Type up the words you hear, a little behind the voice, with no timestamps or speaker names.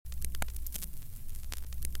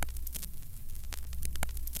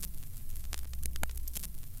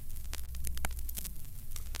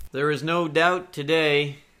There is no doubt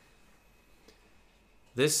today,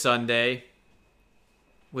 this Sunday,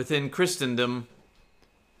 within Christendom,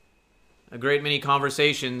 a great many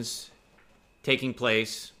conversations taking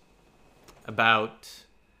place about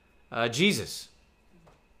Jesus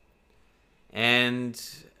and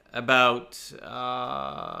about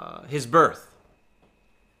his birth,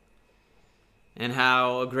 and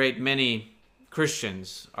how a great many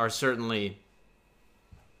Christians are certainly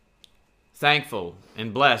thankful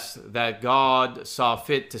and blessed that God saw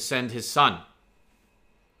fit to send his Son.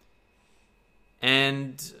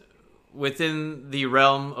 And within the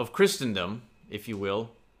realm of Christendom, if you will,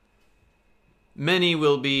 many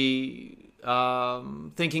will be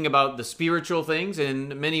thinking about the spiritual things,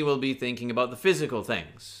 and many will be thinking about the physical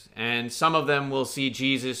things. And some of them will see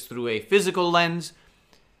Jesus through a physical lens,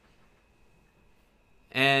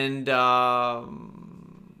 and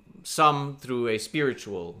some through a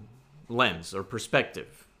spiritual lens or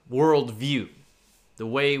perspective, worldview, the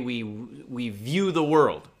way we view the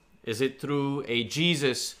world. Is it through a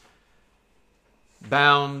Jesus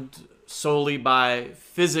bound solely by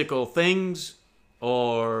physical things,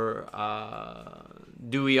 or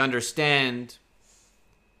do we understand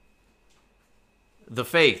the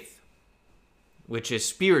faith, which is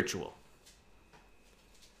spiritual?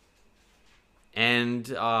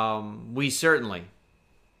 And we certainly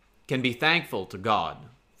can be thankful to God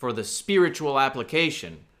for the spiritual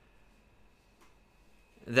application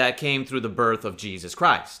that came through the birth of Jesus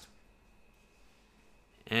Christ.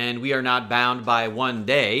 And we are not bound by one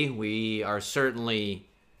day. We are certainly,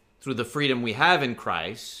 through the freedom we have in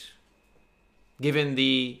Christ, given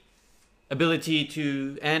the ability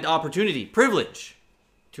to, and opportunity, privilege,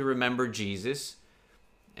 to remember Jesus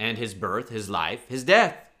and his birth, his life, his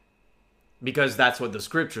death. Because that's what the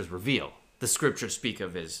scriptures reveal. The scriptures speak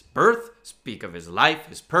of his birth, speak of his life,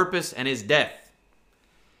 his purpose, and his death.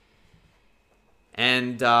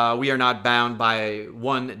 And we are not bound by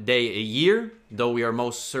one day a year, though we are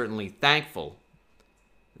most certainly thankful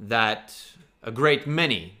that a great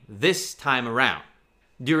many this time around,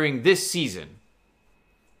 during this season,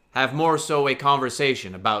 have more so a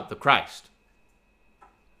conversation about the Christ.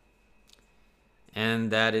 And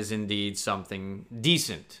that is indeed something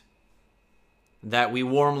decent that we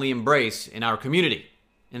warmly embrace in our community,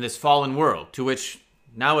 in this fallen world, to which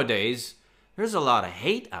nowadays there's a lot of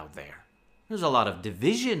hate out there. There's a lot of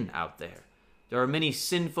division out there. There are many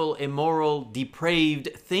sinful, immoral, depraved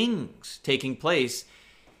things taking place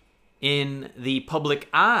in the public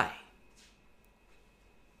eye.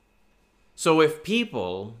 So if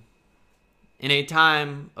people, in a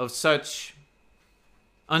time of such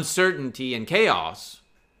uncertainty and chaos,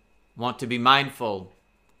 want to be mindful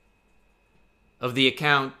of the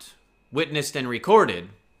account witnessed and recorded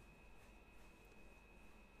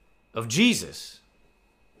of Jesus,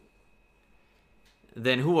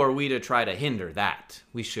 then who are we to try to hinder that?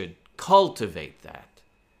 We should cultivate that.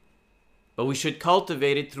 But we should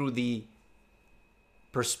cultivate it through the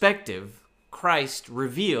perspective Christ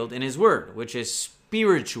revealed in his word, which is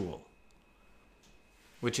spiritual.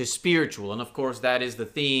 And of course, that is the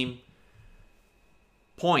theme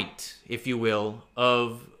point, if you will,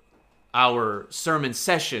 of our sermon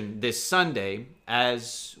session this Sunday,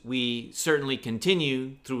 as we certainly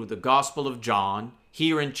continue through the Gospel of John,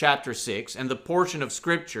 here in chapter 6, and the portion of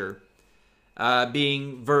Scripture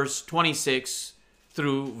being verse 26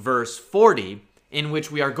 through verse 40, in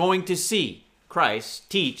which we are going to see Christ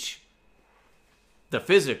teach the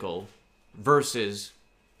physical versus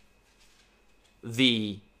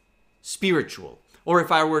the spiritual. Or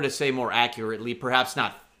if I were to say more accurately, perhaps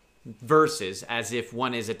not verses as if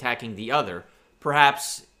one is attacking the other,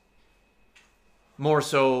 perhaps more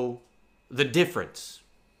so the difference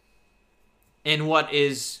in what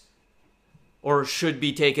is or should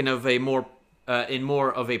be taken of a more in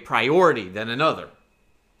more of a priority than another,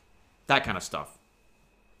 that kind of stuff.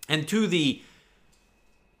 And to the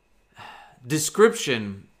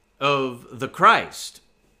description of the Christ,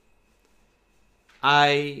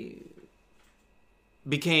 I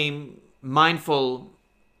became mindful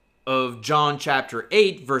of John chapter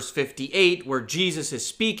 8, verse 58, where Jesus is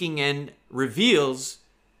speaking and reveals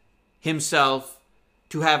himself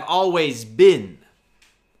to have always been.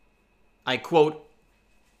 I quote,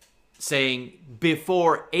 saying,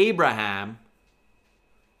 before Abraham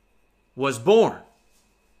was born,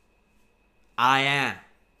 I am.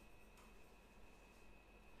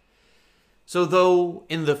 So though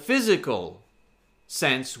in the physical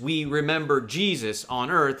sense, we remember Jesus on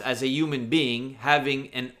earth as a human being, having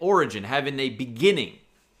an origin, having a beginning,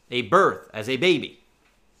 a birth as a baby.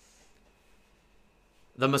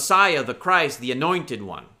 The Messiah, the Christ, the Anointed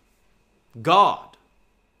One, God,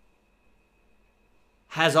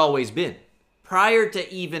 has always been. Prior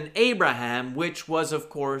to even Abraham, which was, of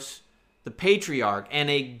course, the patriarch and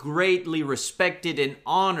a greatly respected and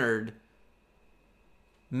honored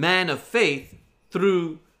man of faith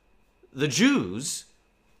through the Jews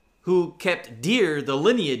who kept dear the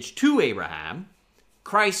lineage to Abraham,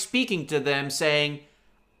 Christ speaking to them saying,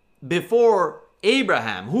 before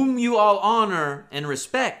Abraham, whom you all honor and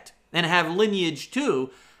respect and have lineage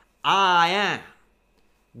to, I am.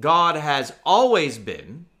 God has always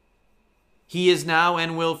been. He is now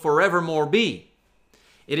and will forevermore be.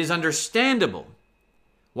 It is understandable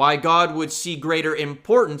why God would see greater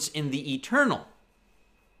importance in the eternal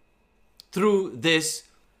through this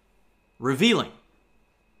revealing.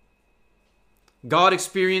 God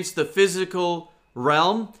experienced the physical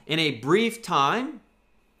realm in a brief time,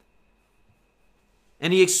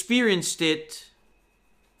 and he experienced it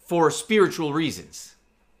for spiritual reasons.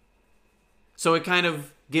 So it kind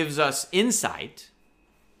of gives us insight,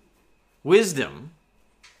 wisdom,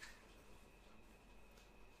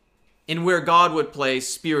 in where God would place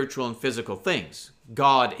spiritual and physical things.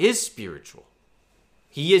 God is spiritual.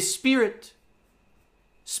 He is spirit.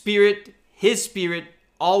 Spirit, his spirit,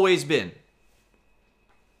 always been.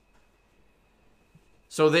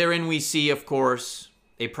 So therein we see, of course,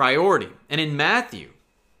 a priority. And in Matthew,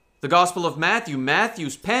 the Gospel of Matthew,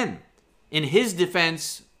 Matthew's pen in his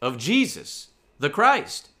defense of Jesus, the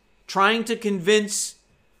Christ, trying to convince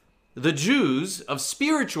the Jews of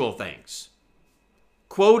spiritual things,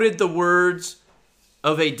 quoted the words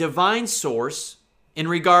of a divine source in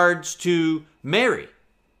regards to Mary,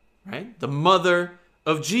 right? The mother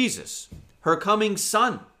of Jesus, her coming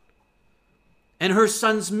son, and her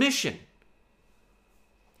son's mission.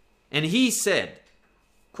 And he said,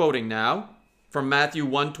 quoting now from Matthew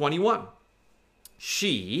 1:21,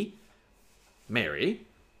 she, Mary,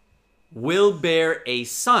 will bear a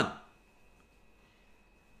son.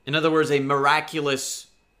 In other words, a miraculous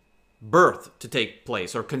birth to take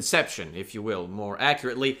place, or conception, if you will, more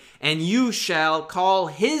accurately. And you shall call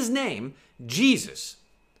his name Jesus,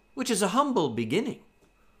 which is a humble beginning.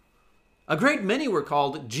 A great many were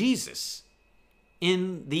called Jesus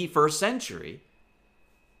in the first century.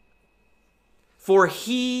 For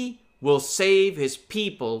he will save his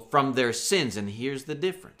people from their sins. And here's the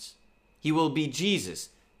difference. He will be Jesus,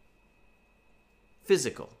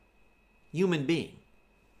 physical, human being.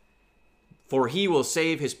 For he will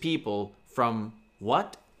save his people from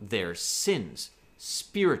what? Their sins.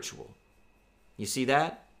 Spiritual. You see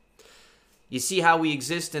that? You see how we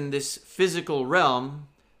exist in this physical realm,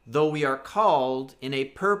 though we are called in a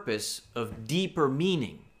purpose of deeper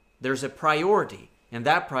meaning. There's a priority, and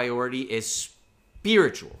that priority is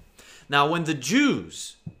spiritual. Now, when the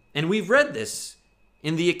Jews, and we've read this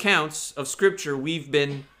in the accounts of Scripture we've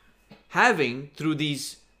been having through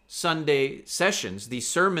these Sunday sessions, these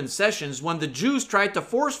sermon sessions, when the Jews tried to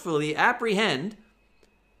forcefully apprehend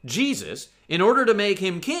Jesus in order to make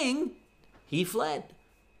him king, he fled.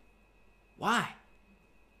 Why?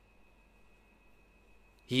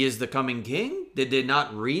 He is the coming king? Did they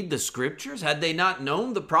not read the scriptures? Had they not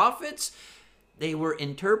known the prophets? They were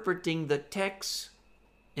interpreting the text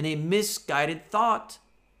in a misguided thought.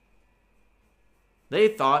 They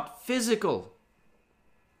thought physical.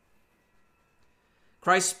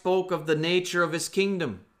 Christ spoke of the nature of his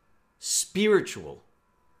kingdom, spiritual.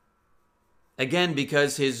 Again,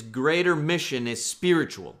 because his greater mission is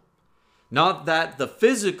spiritual. Not that the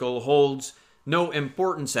physical holds no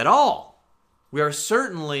importance at all. We are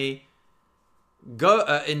certainly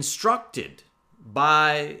instructed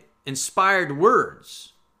by inspired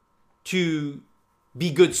words to be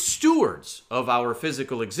good stewards of our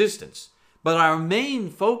physical existence. But our main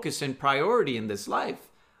focus and priority in this life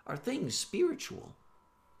are things spiritual.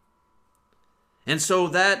 And so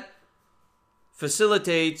that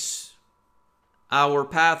facilitates our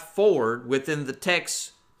path forward within the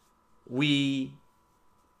text we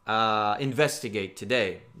investigate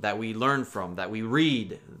today, that we learn from, that we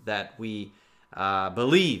read, that we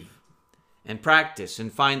believe and practice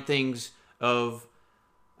and find things of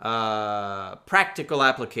practical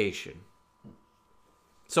application.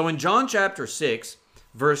 So in John chapter 6,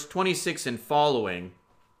 verse 26 and following,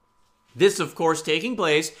 this, of course, taking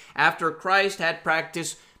place after Christ had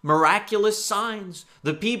practiced miraculous signs.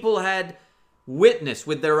 The people had witnessed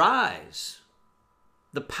with their eyes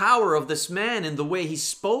the power of this man and the way he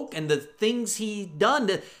spoke and the things he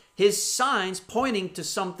done, his signs pointing to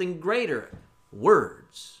something greater.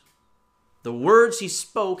 Words. The words he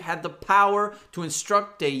spoke had the power to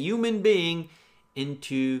instruct a human being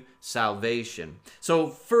into salvation.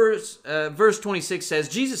 So verse 26 says,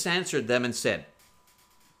 Jesus answered them and said,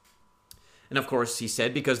 And of course, he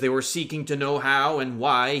said, because they were seeking to know how and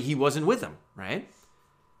why he wasn't with them, right?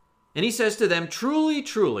 And he says to them, truly,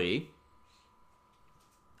 truly,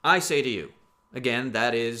 I say to you. Again,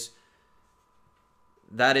 that is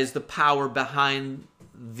the power behind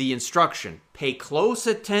the instruction. Pay close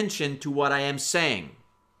attention to what I am saying.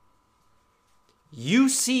 You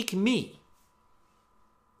seek me.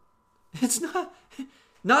 It's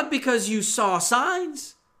not because you saw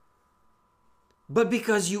signs, but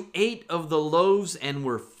because you ate of the loaves and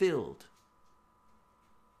were filled.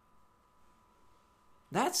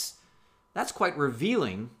 That's quite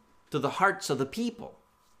revealing to the hearts of the people.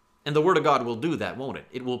 And the Word of God will do that, won't it?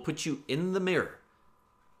 It will put you in the mirror.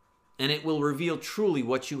 And it will reveal truly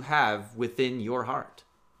what you have within your heart.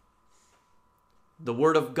 The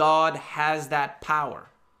Word of God has that power.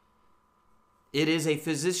 It is a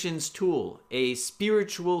physician's tool, a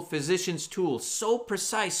spiritual physician's tool, so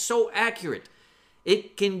precise, so accurate.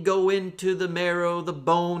 It can go into the marrow, the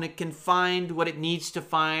bone. It can find what it needs to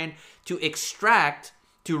find, to extract,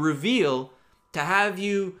 to reveal, to have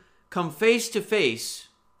you come face to face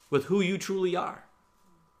with who you truly are.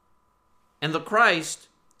 And the Christ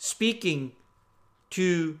speaking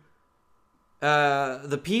to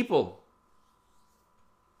the people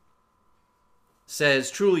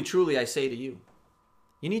says, truly, truly, I say to you.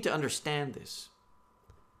 You need to understand this.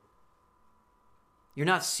 You're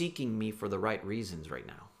not seeking me for the right reasons right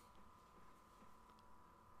now.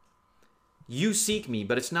 You seek me,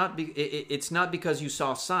 but it's not because you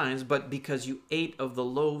saw signs, but because you ate of the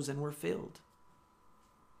loaves and were filled.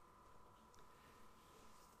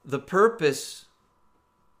 The purpose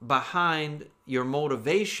behind your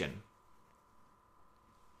motivation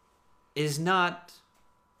is not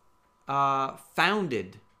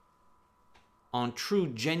founded on true,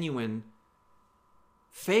 genuine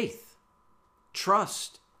faith,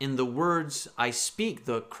 trust in the words I speak,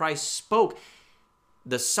 the Christ spoke.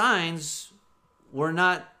 The signs were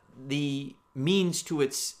not the means to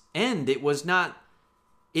its end. It was not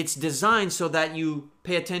its design so that you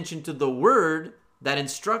pay attention to the word that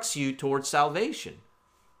instructs you towards salvation.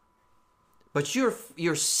 But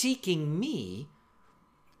you're seeking me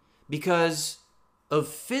because of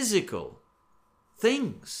physical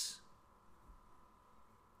things,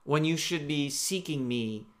 when you should be seeking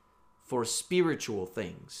me for spiritual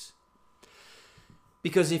things.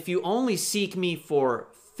 Because if you only seek me for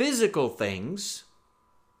physical things,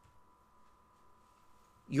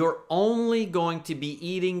 you're only going to be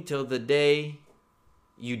eating till the day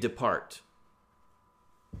you depart,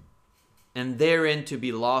 and therein to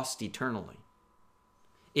be lost eternally.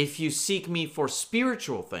 If you seek me for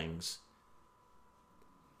spiritual things,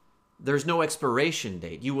 there's no expiration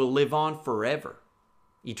date. You will live on forever,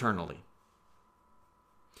 eternally.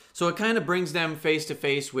 So it kind of brings them face to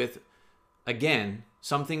face with, again,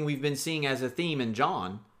 something we've been seeing as a theme in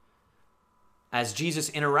John, as Jesus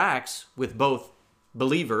interacts with both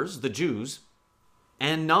believers, the Jews,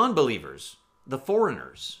 and non-believers, the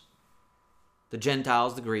foreigners, the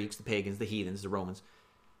Gentiles, the Greeks, the pagans, the heathens, the Romans,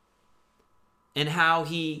 and how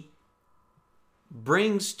he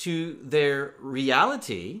brings to their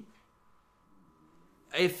reality,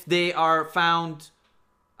 if they are found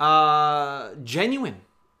genuine,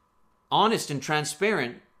 honest, and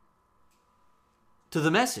transparent to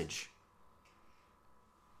the message.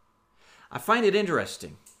 I find it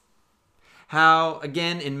interesting how,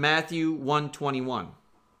 again, in Matthew 1:21,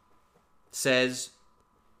 says,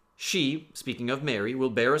 she, speaking of Mary, will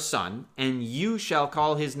bear a son, and you shall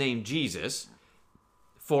call his name Jesus,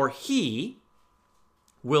 for he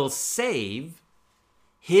will save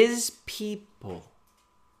his people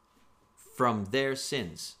from their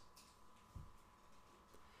sins.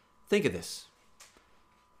 Think of this.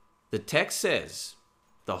 The text says,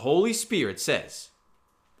 the Holy Spirit says,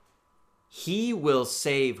 he will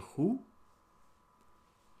save who?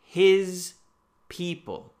 His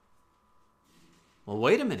people. Well,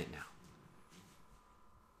 wait a minute now.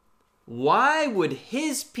 Why would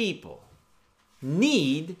his people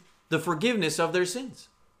need the forgiveness of their sins?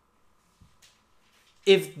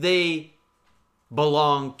 If they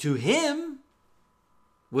belong to him,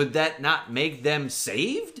 would that not make them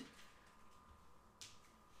saved?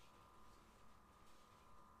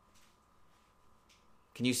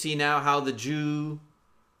 Can you see now how the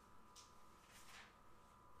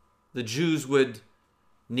Jews would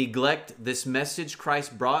neglect this message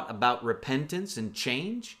Christ brought about repentance and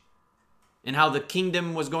change? And how the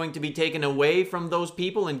kingdom was going to be taken away from those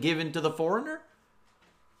people and given to the foreigner?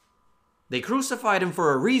 They crucified him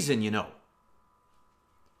for a reason, you know.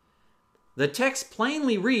 The text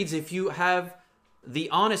plainly reads, if you have the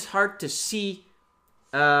honest heart to see,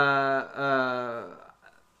 to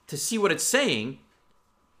to see what it's saying,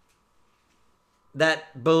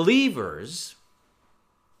 that believers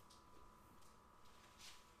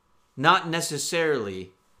not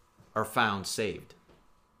necessarily are found saved.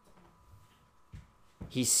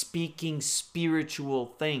 He's speaking spiritual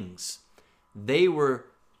things. They were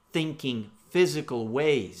thinking physical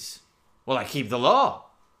ways. Well, I keep the law.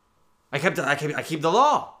 I keep the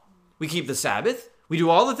law. We keep the Sabbath. We do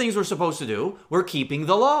all the things we're supposed to do. We're keeping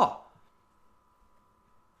the law.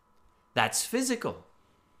 That's physical.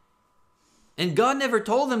 And God never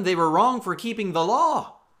told them they were wrong for keeping the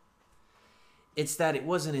law. It's that it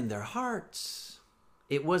wasn't in their hearts.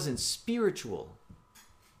 It wasn't spiritual.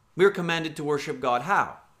 We're commanded to worship God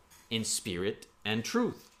how? In spirit and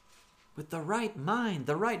truth. With the right mind,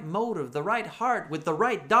 the right motive, the right heart, with the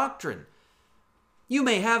right doctrine. You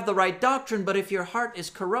may have the right doctrine, but if your heart is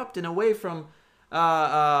corrupt and away from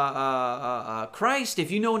Christ,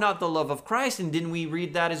 if you know not the love of Christ, and didn't we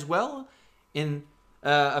read that as well in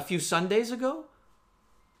a few Sundays ago?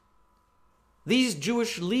 These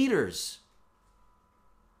Jewish leaders,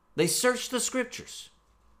 they searched the scriptures,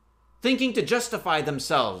 thinking to justify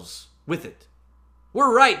themselves with it.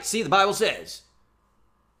 We're right, see, the Bible says.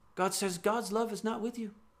 God says God's love is not with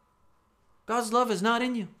you. God's love is not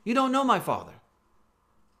in you. You don't know my Father.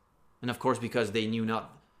 And of course, because they knew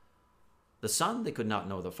not the Son, they could not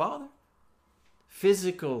know the Father.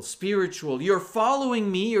 Physical, spiritual. You're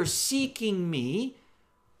following me, you're seeking me.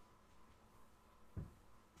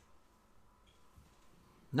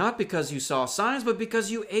 Not because you saw signs, but because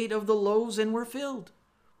you ate of the loaves and were filled.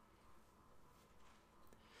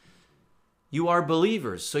 You are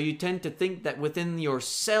believers, so you tend to think that within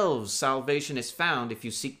yourselves salvation is found if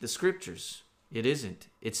you seek the scriptures. It isn't.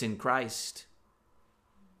 It's in Christ.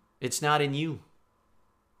 It's not in you.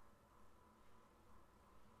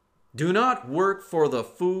 Do not work for the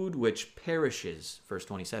food which perishes, verse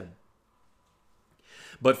 27,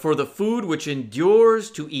 but for the food which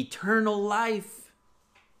endures to eternal life.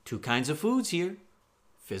 Two kinds of foods here: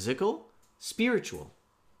 physical, spiritual.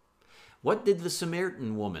 What did the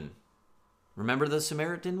Samaritan woman, remember the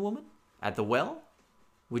Samaritan woman at the well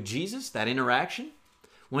with Jesus, that interaction?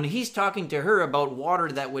 When he's talking to her about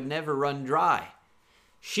water that would never run dry,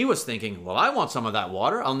 she was thinking, well, I want some of that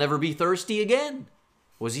water. I'll never be thirsty again.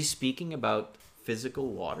 Was he speaking about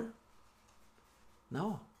physical water?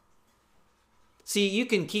 No. See, you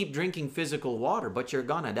can keep drinking physical water, but you're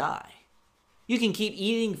gonna die. You can keep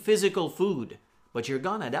eating physical food, but you're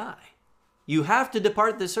gonna die. You have to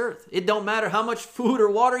depart this earth. It don't matter how much food or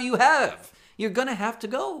water you have. You're gonna have to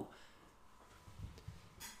go.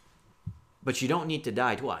 But you don't need to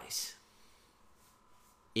die twice.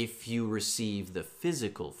 If you receive the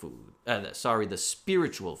physical food, the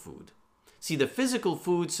spiritual food. See, the physical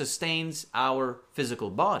food sustains our physical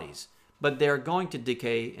bodies, but they're going to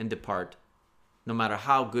decay and depart no matter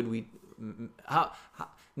how good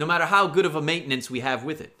no matter how good of a maintenance we have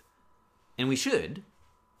with it. And we should.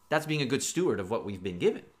 That's being a good steward of what we've been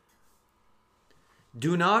given.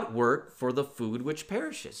 Do not work for the food which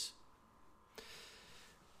perishes.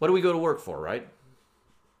 What do we go to work for, right?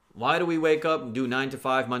 Why do we wake up and do 9 to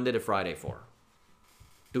 5, Monday to Friday for?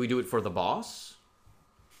 Do we do it for the boss?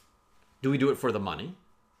 Do we do it for the money?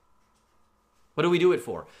 What do we do it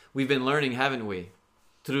for? We've been learning, haven't we,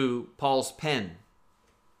 through Paul's pen,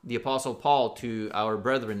 the Apostle Paul to our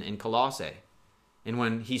brethren in Colossae, and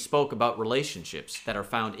when he spoke about relationships that are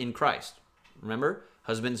found in Christ. Remember?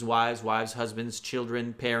 Husbands, wives, wives, husbands,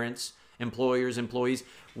 children, parents, employers, employees.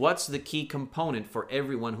 What's the key component for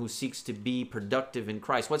everyone who seeks to be productive in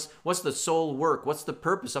Christ? What's the sole work? What's the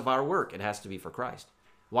purpose of our work? It has to be for Christ.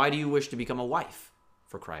 Why do you wish to become a wife?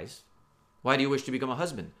 For Christ. Why do you wish to become a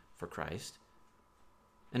husband? For Christ.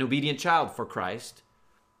 An obedient child? For Christ.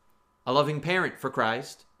 A loving parent? For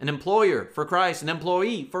Christ. An employer? For Christ. An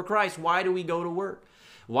employee? For Christ. Why do we go to work?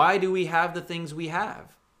 Why do we have the things we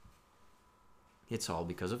have? It's all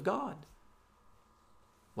because of God.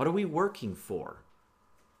 What are we working for?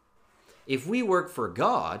 If we work for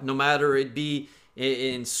God, no matter it be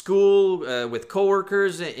in school, with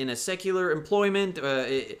coworkers, in a secular employment,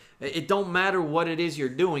 it don't matter what it is you're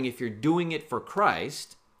doing. If you're doing it for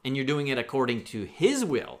Christ and you're doing it according to His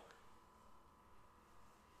will,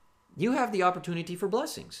 you have the opportunity for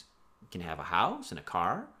blessings. You can have a house and a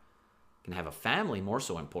car. You can have a family, more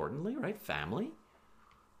so importantly, right? Family.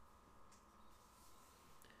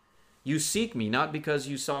 You seek me not because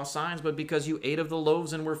you saw signs, but because you ate of the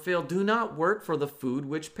loaves and were filled. Do not work for the food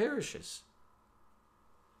which perishes,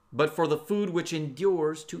 but for the food which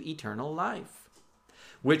endures to eternal life,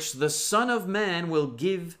 which the Son of Man will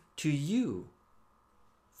give to you.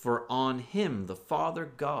 For on him the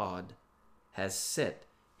Father God has set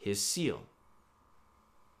his seal.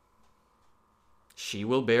 She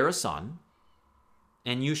will bear a son,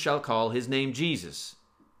 and you shall call his name Jesus.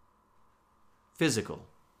 Physical.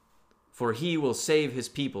 For he will save his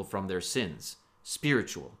people from their sins.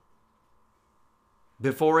 Spiritual.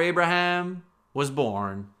 Before Abraham was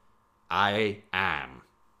born, I am.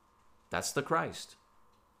 That's the Christ.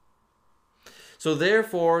 So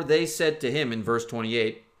therefore they said to him in verse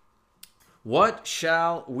 28, what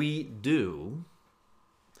shall we do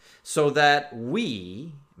so that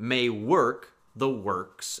we may work the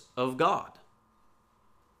works of God?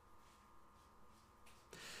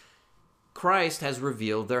 Christ has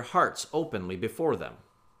revealed their hearts openly before them.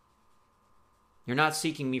 You're not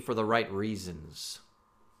seeking me for the right reasons.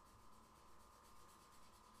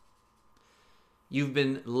 You've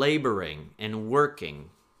been laboring and working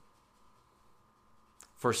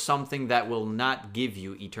for something that will not give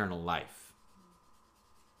you eternal life.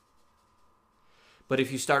 But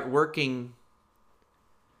if you start working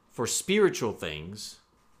for spiritual things,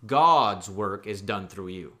 God's work is done through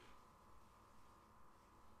you.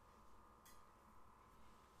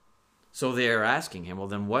 So they are asking him, well,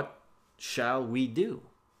 then what shall we do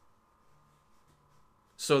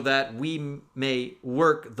so that we may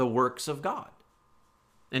work the works of God?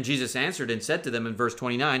 And Jesus answered and said to them in verse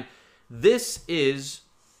 29, this is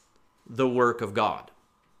the work of God.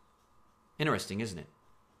 Interesting, isn't it?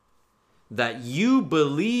 That you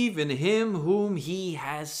believe in him whom he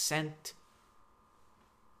has sent.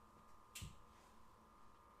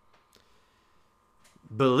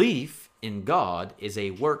 Belief in God is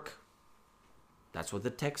a work. That's what the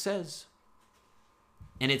text says.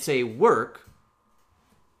 And it's a work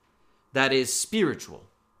that is spiritual.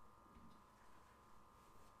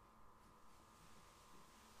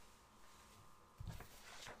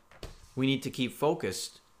 We need to keep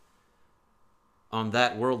focused on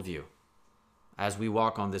that worldview as we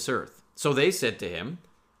walk on this earth. So they said to him,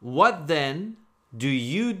 what then do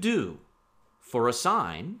you do for a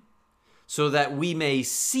sign so that we may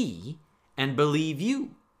see and believe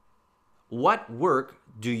you? What work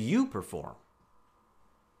do you perform?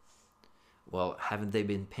 Well, haven't they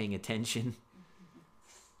been paying attention?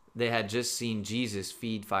 They had just seen Jesus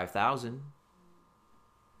feed 5,000.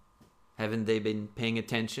 Haven't they been paying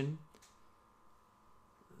attention?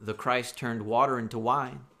 The Christ turned water into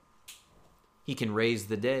wine. He can raise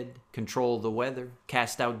the dead, control the weather,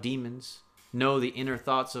 cast out demons, know the inner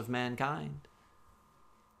thoughts of mankind.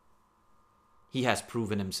 He has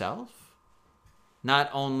proven himself, not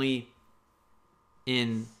only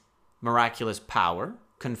in miraculous power,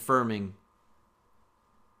 confirming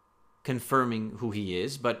who he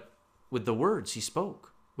is, but with the words he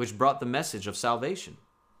spoke, which brought the message of salvation.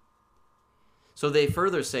 So they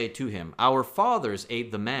further say to him, our fathers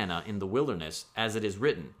ate the manna in the wilderness, as it is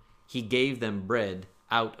written, he gave them bread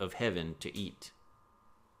out of heaven to eat.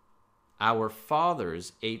 Our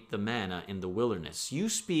fathers ate the manna in the wilderness. You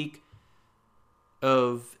speak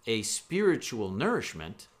of a spiritual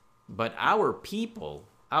nourishment, but our people,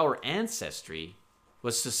 our ancestry,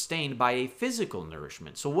 was sustained by a physical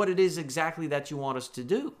nourishment. So what it is exactly that you want us to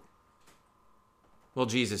do? Well,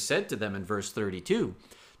 Jesus said to them in verse 32,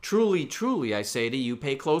 truly, truly, I say to you,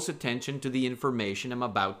 pay close attention to the information I'm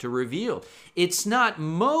about to reveal. It's not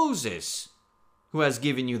Moses who has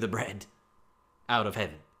given you the bread out of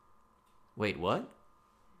heaven. Wait, what?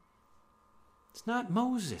 It's not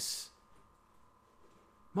Moses.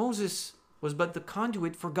 Moses was but the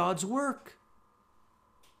conduit for God's work.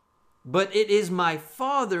 But it is my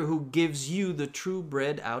Father who gives you the true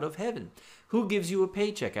bread out of heaven. Who gives you a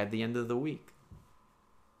paycheck at the end of the week?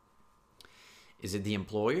 Is it the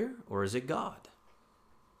employer or is it God?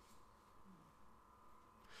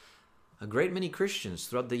 A great many Christians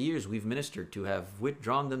throughout the years we've ministered to have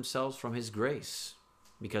withdrawn themselves from his grace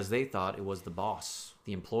because they thought it was the boss,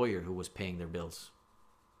 the employer, who was paying their bills.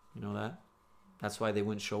 You know that? That's why they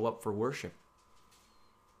wouldn't show up for worship.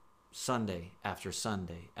 Sunday after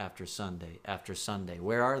Sunday after Sunday after Sunday.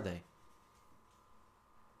 Where are they?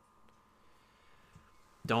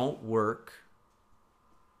 Don't work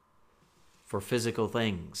for physical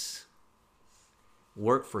things.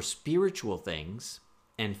 Work for spiritual things,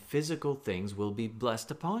 and physical things will be blessed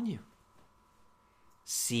upon you.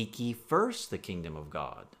 Seek ye first the kingdom of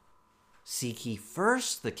God. Seek ye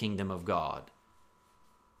first the kingdom of God.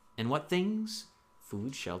 And what things?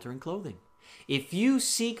 Food, shelter, and clothing. If you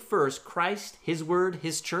seek first Christ, his word,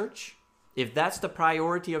 his church, if that's the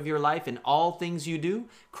priority of your life in all things you do,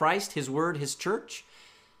 Christ, his word, his church,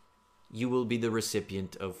 you will be the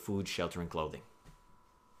recipient of food, shelter, and clothing.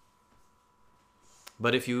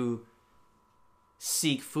 But if you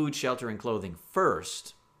seek food, shelter, and clothing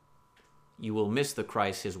first, you will miss the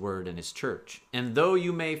Christ, his word, and his church. And though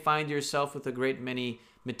you may find yourself with a great many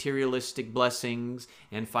materialistic blessings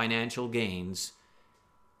and financial gains,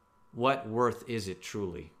 what worth is it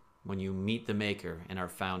truly when you meet the Maker and are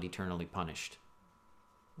found eternally punished?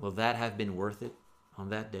 Will that have been worth it on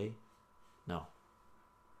that day? No.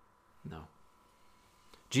 No.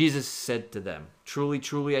 Jesus said to them, "Truly,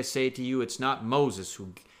 truly, I say to you, it's not Moses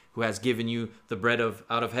who has given you the bread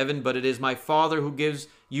out of heaven, but it is my Father who gives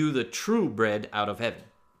you the true bread out of heaven."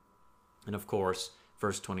 And of course,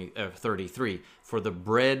 verse 33, "For the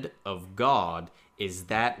bread of God is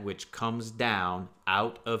that which comes down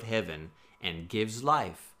out of heaven and gives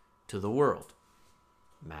life to the world."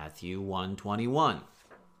 Matthew 1:21,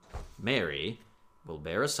 "Mary will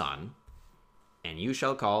bear a son, and you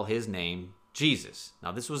shall call his name Jesus."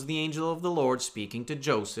 Now this was the angel of the Lord speaking to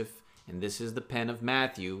Joseph, and this is the pen of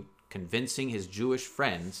Matthew convincing his Jewish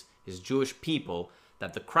friends, his Jewish people,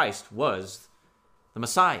 that the Christ was the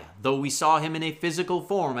Messiah, though we saw him in a physical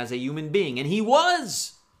form as a human being, and he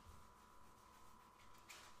was.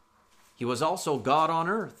 He was also God on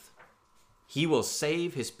earth. He will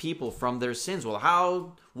save his people from their sins.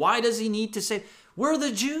 Well, why does he need to save? We're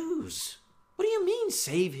the Jews. What do you mean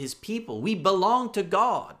save his people? We belong to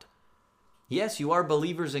God. Yes, you are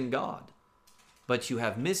believers in God, but you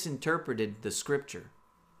have misinterpreted the scripture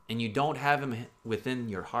and you don't have him within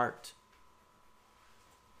your heart.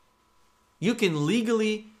 You can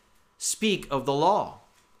legally speak of the law,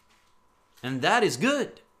 and that is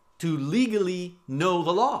good, to legally know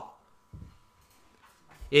the law.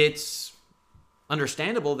 It's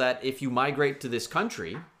understandable that if you migrate to this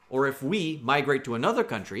country, or if we migrate to another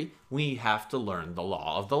country, we have to learn the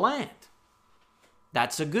law of the land.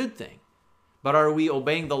 That's a good thing. But are we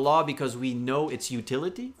obeying the law because we know its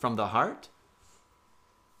utility from the heart?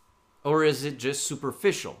 Or is it just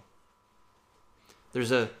superficial?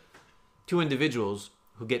 There's two individuals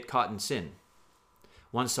who get caught in sin.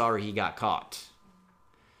 One's sorry he got caught.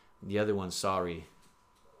 The other one's sorry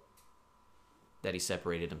that he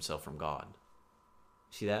separated himself from God.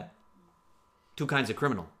 See that? Two kinds of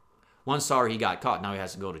criminal. One's sorry he got caught. Now he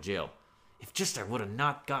has to go to jail. If just I would have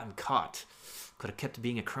not gotten caught, could have kept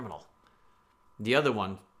being a criminal. The other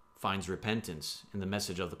one finds repentance in the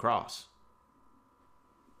message of the cross.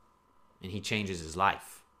 And he changes his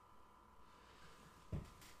life.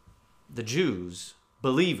 The Jews,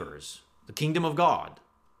 believers, the kingdom of God,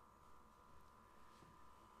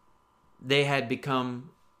 they had become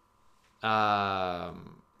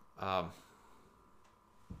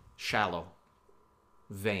shallow,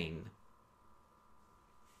 vain,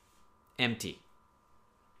 empty,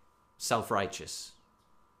 self-righteous,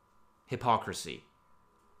 hypocrisy.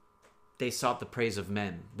 They sought the praise of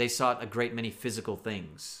men. They sought a great many physical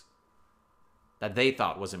things that they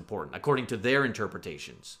thought was important, according to their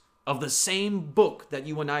interpretations of the same book that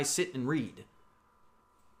you and I sit and read.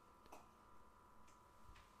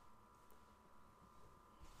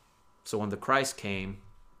 So when the Christ came,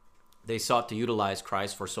 they sought to utilize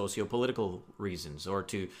Christ for socio-political reasons, or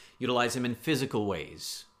to utilize him in physical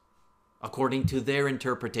ways, according to their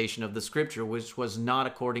interpretation of the scripture, which was not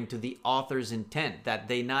according to the author's intent, that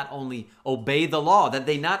they not only obey the law, that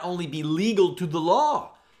they not only be legal to the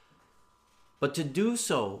law, but to do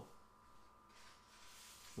so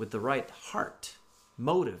with the right heart,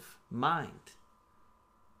 motive, mind.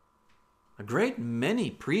 A great many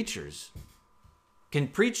preachers can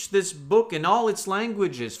preach this book in all its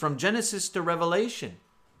languages, from Genesis to Revelation,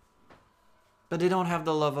 but they don't have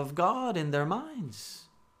the love of God in their minds.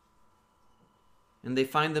 And they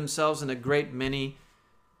find themselves in a great many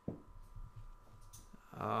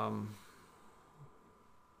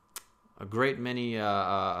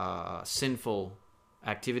sinful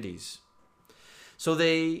activities. So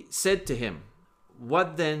they said to him,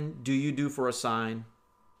 "What then do you do for a sign?"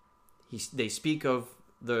 They speak of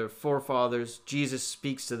the forefathers. Jesus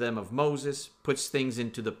speaks to them of Moses, puts things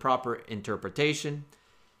into the proper interpretation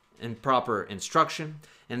and proper instruction.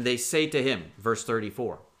 And they say to him, verse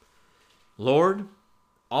 34, "Lord,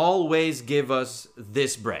 always give us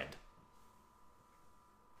this bread."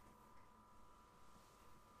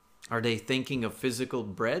 Are they thinking of physical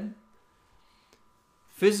bread?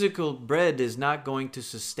 Physical bread is not going to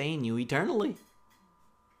sustain you eternally.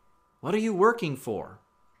 What are you working for?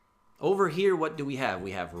 Over here, what do we have?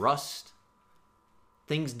 We have rust.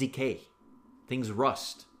 Things decay. Things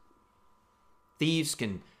rust. Thieves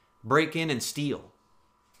can break in and steal.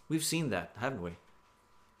 We've seen that, haven't we?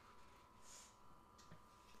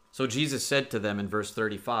 So Jesus said to them in verse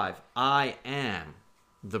 35, "I am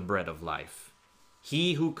the bread of life.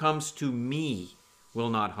 He who comes to me will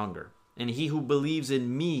not hunger, and he who believes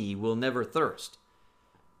in me will never thirst.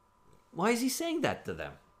 Why is he saying that to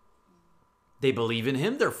them? They believe in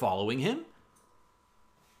him. They're following him.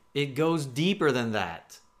 It goes deeper than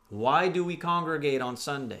that. Why do we congregate on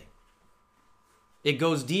Sunday? It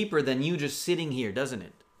goes deeper than you just sitting here, doesn't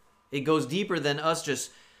it? It goes deeper than us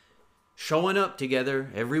just showing up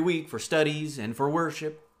together every week for studies and for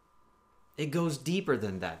worship. It goes deeper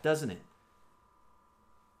than that, doesn't it?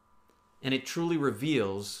 And it truly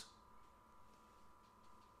reveals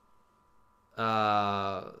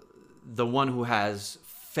the one who has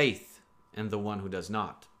faith and the one who does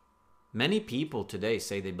not. Many people today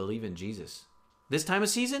say they believe in Jesus. This time of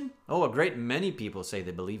season, a great many people say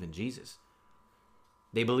they believe in Jesus.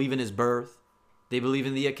 They believe in his birth. They believe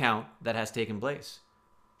in the account that has taken place.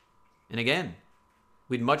 And again,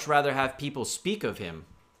 we'd much rather have people speak of him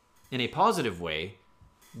in a positive way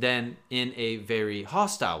than in a very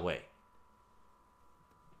hostile way.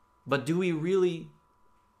 But do we really,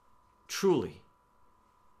 truly,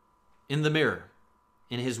 in the mirror,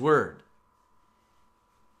 in his word,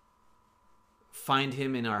 find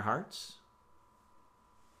him in our hearts?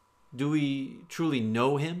 Do we truly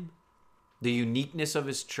know him? The uniqueness of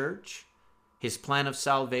his church? His plan of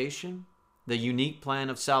salvation? The unique plan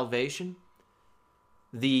of salvation?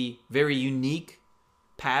 The very unique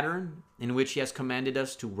pattern in which he has commanded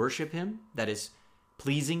us to worship him, that is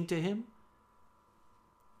pleasing to him?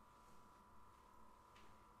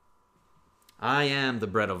 I am the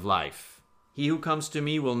bread of life. He who comes to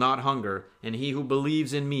me will not hunger, and he who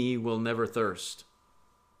believes in me will never thirst.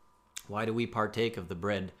 Why do we partake of the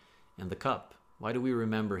bread and the cup? Why do we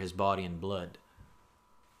remember his body and blood?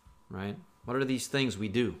 Right? What are these things we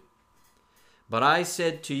do? But I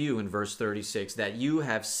said to you in verse 36 that you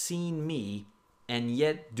have seen me and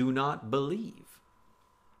yet do not believe.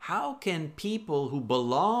 How can people who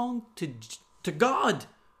belong to God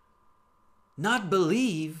not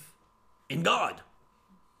believe in God?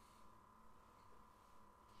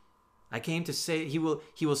 I came to say he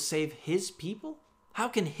will save his people? How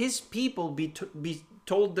can his people be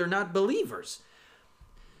told they're not believers?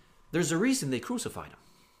 There's a reason they crucified him.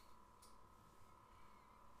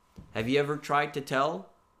 Have you ever tried to tell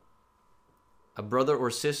a brother or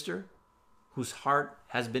sister whose heart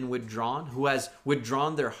has been withdrawn, who has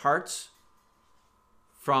withdrawn their hearts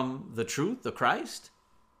from the truth, the Christ?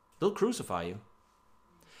 They'll crucify you.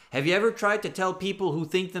 Have you ever tried to tell people who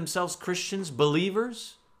think themselves Christians,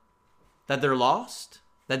 believers, that they're lost,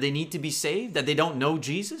 that they need to be saved, that they don't know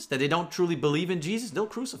Jesus, that they don't truly believe in Jesus? They'll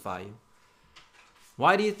crucify you.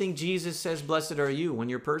 Why do you think Jesus says, "Blessed are you," when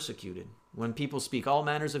you're persecuted, when people speak all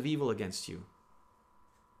manners of evil against you?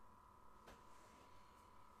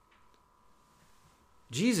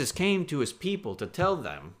 Jesus came to his people to tell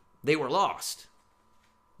them they were lost.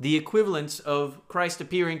 The equivalence of Christ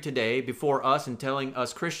appearing today before us and telling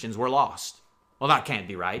us Christians we're lost. Well, that can't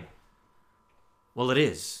be right. Well, it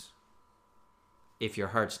is. If your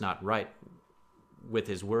heart's not right with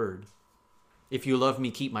his word. If you love me,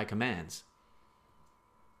 keep my commands.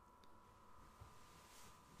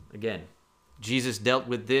 Again, Jesus dealt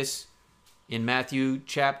with this in Matthew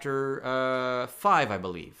chapter 5, I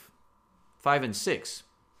believe. 5 and 6.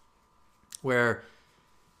 Where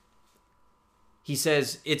he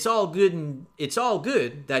says, it's all good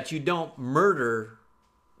that you don't murder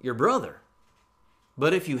your brother.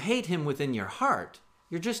 But if you hate him within your heart,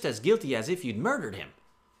 you're just as guilty as if you'd murdered him.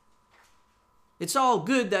 It's all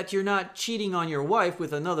good that you're not cheating on your wife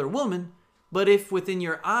with another woman, but if within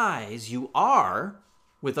your eyes you are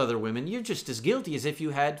with other women, you're just as guilty as if you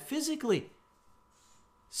had physically.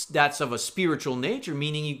 That's of a spiritual nature,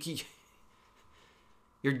 meaning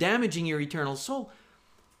you're damaging your eternal soul.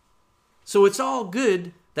 So it's all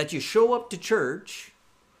good that you show up to church,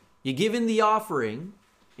 you give in the offering,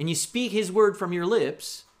 and you speak his word from your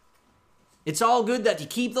lips. It's all good that you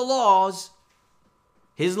keep the laws,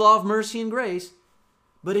 his law of mercy and grace.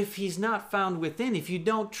 But if he's not found within, if you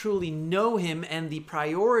don't truly know him and the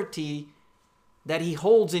priority that he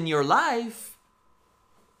holds in your life,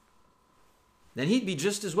 then he'd be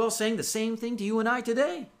just as well saying the same thing to you and I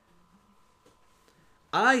today.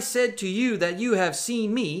 I said to you that you have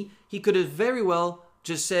seen me. He could have very well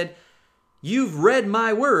just said, you've read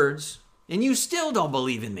my words and you still don't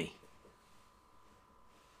believe in me.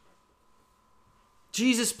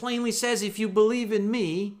 Jesus plainly says, if you believe in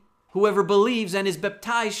me, whoever believes and is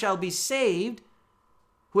baptized shall be saved.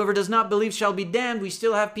 Whoever does not believe shall be damned. We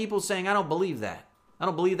still have people saying, I don't believe that. I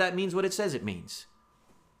don't believe that means what it says it means.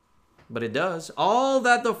 But it does. All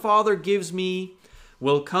that the Father gives me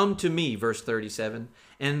will come to me, verse 37.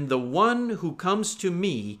 And the one who comes to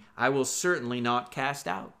me, I will certainly not cast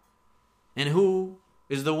out. And who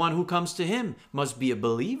is the one who comes to him? Must be a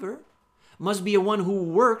believer. must be a one who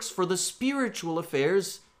works for the spiritual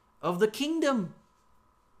affairs of the kingdom.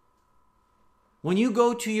 When you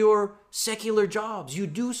go to your secular jobs, you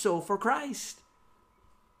do so for Christ.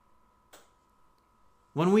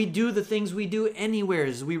 When we do the things we do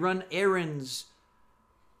anywhere, we run errands,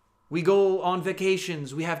 we go on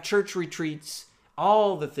vacations, we have church retreats,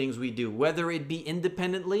 all the things we do, whether it be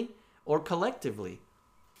independently or collectively,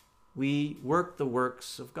 we work the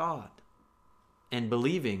works of God. And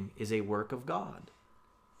believing is a work of God.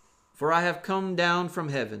 For I have come down from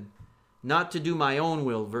heaven, not to do my own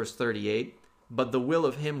will, verse 38, but the will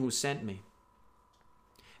of him who sent me.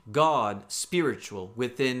 God, spiritual,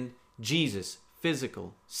 within Jesus,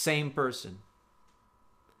 physical, same person.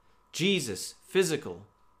 Jesus, physical,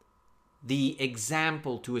 the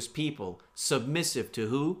example to his people, submissive to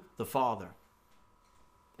who? The Father.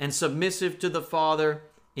 And submissive to the Father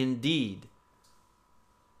indeed,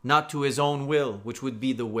 not to his own will, which would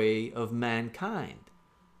be the way of mankind.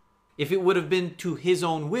 If it would have been to his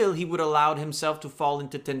own will, he would have allowed himself to fall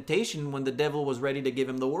into temptation when the devil was ready to give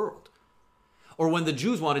him the world. Or when the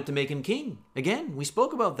Jews wanted to make him king. Again, we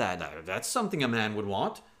spoke about that. That's something a man would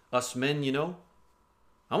want. Us men,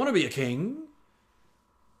 I want to be a king.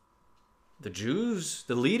 The Jews,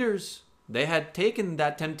 the leaders, they had taken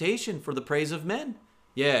that temptation for the praise of men.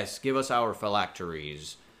 Yes, give us our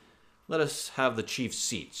phylacteries. Let us have the chief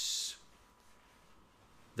seats.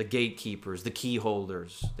 The gatekeepers, the key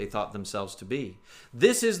holders, they thought themselves to be.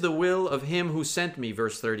 This is the will of him who sent me,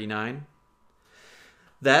 verse 39,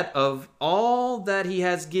 that of all that he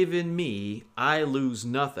has given me, I lose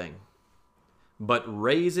nothing, but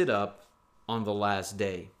raise it up on the last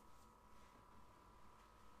day.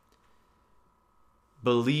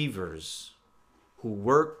 Believers who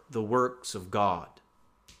work the works of God,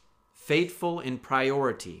 faithful in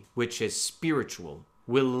priority, which is spiritual,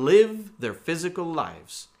 will live their physical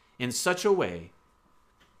lives in such a way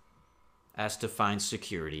as to find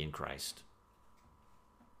security in Christ.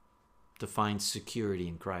 To find security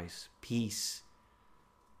in Christ, peace.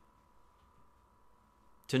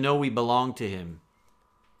 To know we belong to him,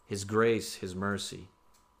 his grace, his mercy.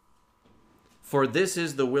 For this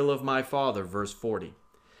is the will of my Father, verse 40,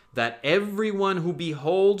 that everyone who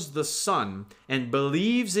beholds the Son and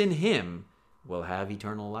believes in him will have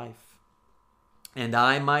eternal life. And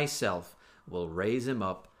I myself will raise him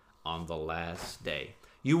up on the last day.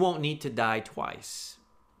 You won't need to die twice.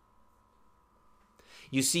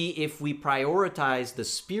 You see, if we prioritize the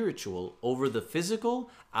spiritual over the physical,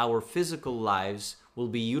 our physical lives will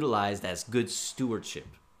be utilized as good stewardship.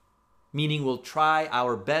 Meaning we'll try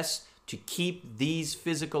our best to keep these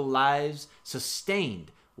physical lives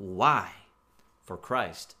sustained. Why? For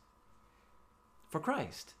Christ. For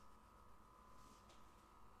Christ.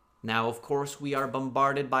 Now, of course, we are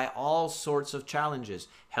bombarded by all sorts of challenges,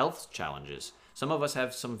 health challenges. Some of us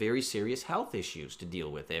have some very serious health issues to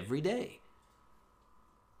deal with every day.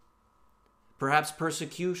 Perhaps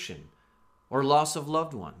persecution or loss of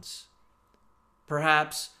loved ones.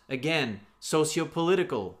 Perhaps, again,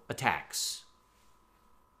 socio-political attacks.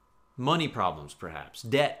 Money problems, perhaps,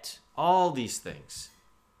 debt, all these things.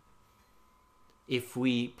 If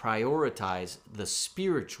we prioritize the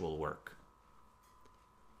spiritual work,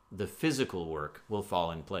 the physical work will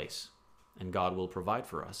fall in place, and God will provide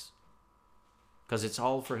for us, because it's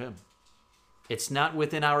all for him. It's not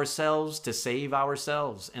within ourselves to save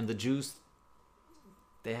ourselves. And the Jews,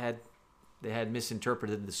 they had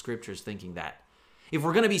misinterpreted the scriptures, thinking that if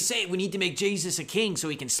we're going to be saved, we need to make Jesus a king so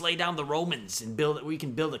he can slay down the Romans and we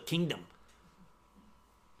can build a kingdom.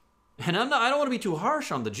 And I don't want to be too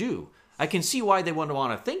harsh on the Jew. I can see why they want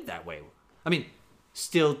to think that way. I mean,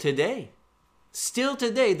 still today,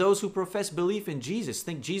 those who profess belief in Jesus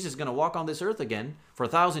think Jesus is going to walk on this earth again for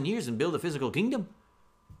 1,000 years and build a physical kingdom.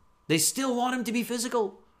 They still want him to be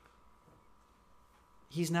physical.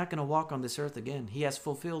 He's not going to walk on this earth again. He has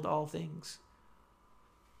fulfilled all things.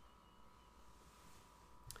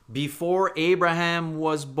 Before Abraham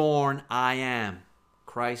was born, I am.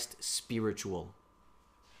 Christ spiritual.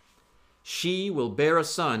 She will bear a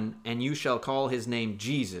son, and you shall call his name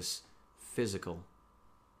Jesus, physical.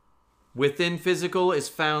 Within physical is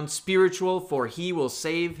found spiritual, for he will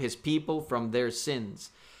save his people from their sins.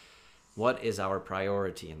 What is our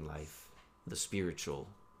priority in life? The spiritual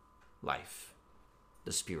life.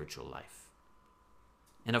 The spiritual life.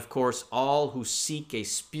 And of course, all who seek a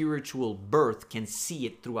spiritual birth can see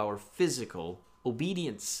it through our physical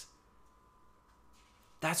obedience.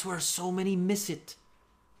 That's where so many miss it.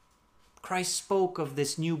 Christ spoke of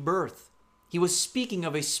this new birth. He was speaking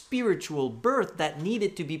of a spiritual birth that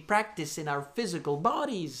needed to be practiced in our physical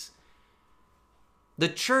bodies. The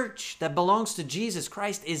church that belongs to Jesus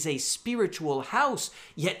Christ is a spiritual house,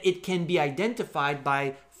 yet it can be identified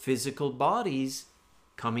by physical bodies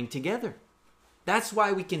coming together. That's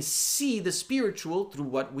why we can see the spiritual through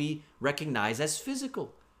what we recognize as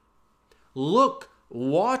physical. Look,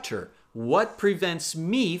 water. What prevents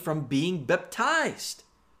me from being baptized?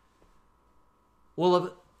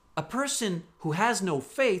 Well, a person who has no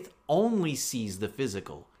faith only sees the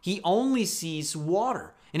physical. He only sees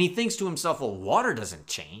water. And he thinks to himself, well, water doesn't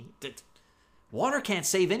change. Water can't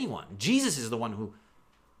save anyone. Jesus is the one who,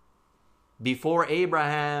 before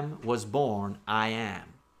Abraham was born, I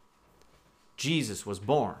am. Jesus was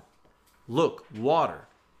born. Look, water.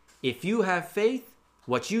 If you have faith,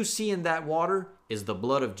 what you see in that water is the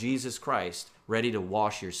blood of Jesus Christ ready to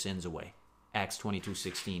wash your sins away. Acts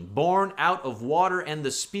 22:16. Born out of water and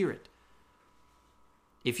the Spirit.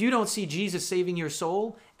 If you don't see Jesus saving your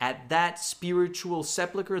soul at that spiritual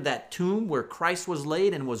sepulcher, that tomb where Christ was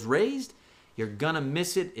laid and was raised, you're going to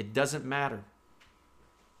miss it. It doesn't matter.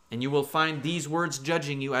 And you will find these words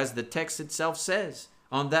judging you, as the text itself says,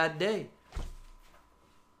 on that day.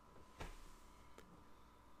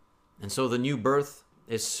 And so the new birth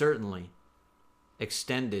is certainly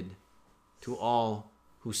extended to all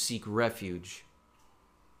who seek refuge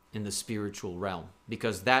in the spiritual realm,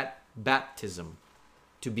 because that baptism,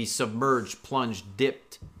 to be submerged, plunged,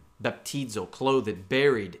 dipped, baptizo, clothed,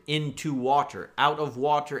 buried into water, out of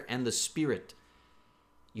water and the Spirit,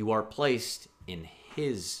 you are placed in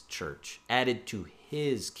His church, added to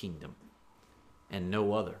His kingdom, and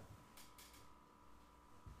no other.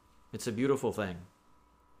 It's a beautiful thing.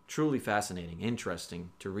 Truly fascinating,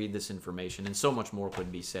 interesting to read this information, and so much more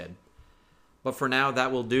could be said. But for now,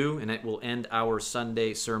 that will do, and it will end our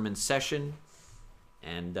Sunday sermon session.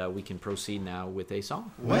 And we can proceed now with a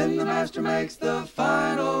song. When the Master makes the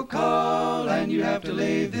final call and you have to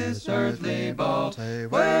leave this earthly ball, say,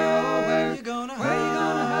 where you gonna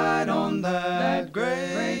hide on that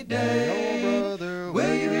great day? Oh, brother,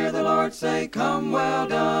 will you hear the Lord say, come well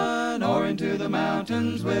done, or into the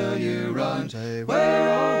mountains will you run? Say,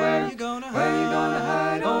 where you gonna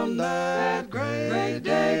hide on that great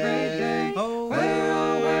day? Oh,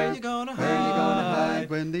 where you gonna hide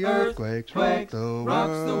when the earthquakes rock the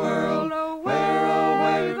world? Oh,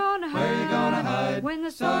 where you gonna hide when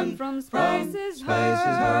the sun from space is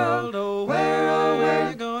hurled? Oh, where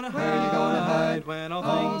you gonna hide when all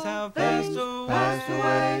things have passed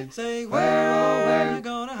away? Say, where